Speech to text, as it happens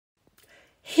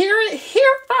Hear it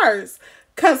here first,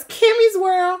 because Kimmy's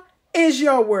world is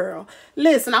your world.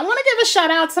 Listen, I want to give a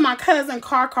shout out to my cousin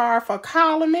Car for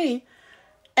calling me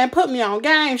and put me on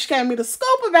game. She gave me the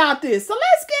scoop about this. So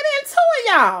let's get into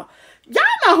it, y'all. Y'all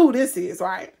know who this is,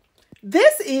 right?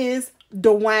 This is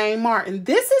Duane Martin.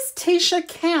 This is Tisha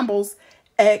Campbell's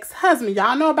ex-husband.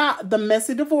 Y'all know about the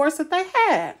messy divorce that they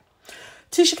had.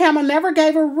 Tisha Campbell never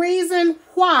gave a reason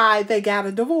why they got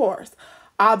a divorce,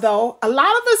 although a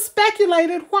lot of us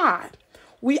speculated why.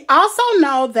 We also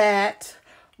know that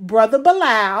Brother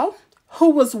Bilal, who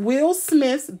was Will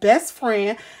Smith's best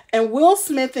friend, and Will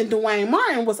Smith and Duane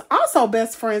Martin was also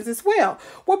best friends as well.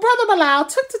 Well, Brother Bilal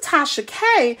took to Tasha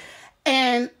K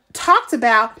and talked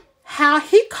about how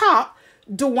he caught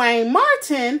Duane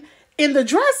Martin in the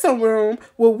dressing room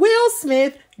with Will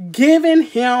Smith giving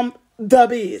him the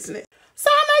business. So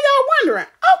I know y'all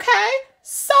wondering, okay,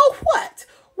 so what?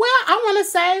 Well, I want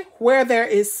to say where there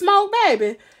is smoke,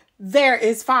 baby, there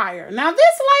is fire. Now,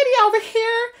 this lady over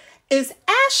here is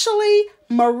Ashley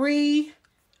Marie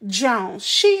Jones.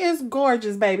 She is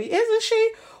gorgeous, baby, isn't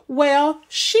she? Well,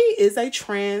 she is a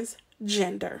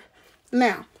transgender.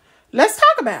 Now, let's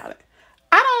talk about it.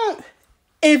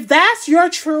 If that's your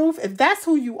truth, if that's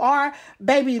who you are,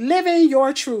 baby, living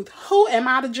your truth. Who am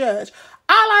I to judge?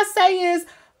 All I say is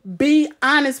be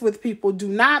honest with people. Do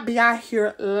not be out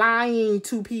here lying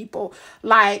to people.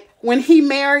 Like when he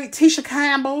married Tisha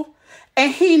Campbell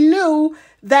and he knew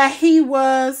that he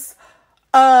was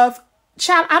I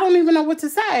don't even know what to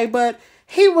say, but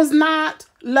he was not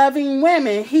loving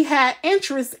women. He had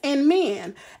interest in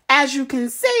men. As you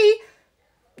can see,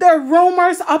 there are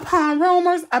rumors upon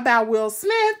rumors about Will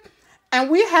Smith, and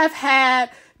we have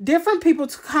had different people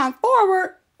to come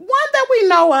forward. One that we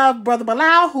know of, Brother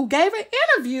Bilal, who gave an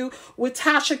interview with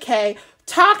Tasha K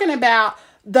talking about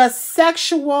the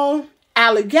sexual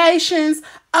allegations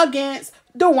against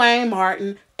Duane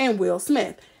Martin and Will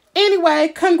Smith. Anyway,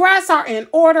 congrats are in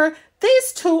order.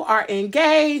 These two are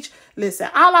engaged. Listen,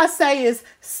 all I say is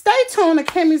stay tuned to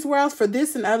Kimmy's World for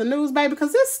this and other news, baby,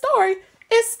 because this story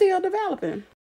is still developing.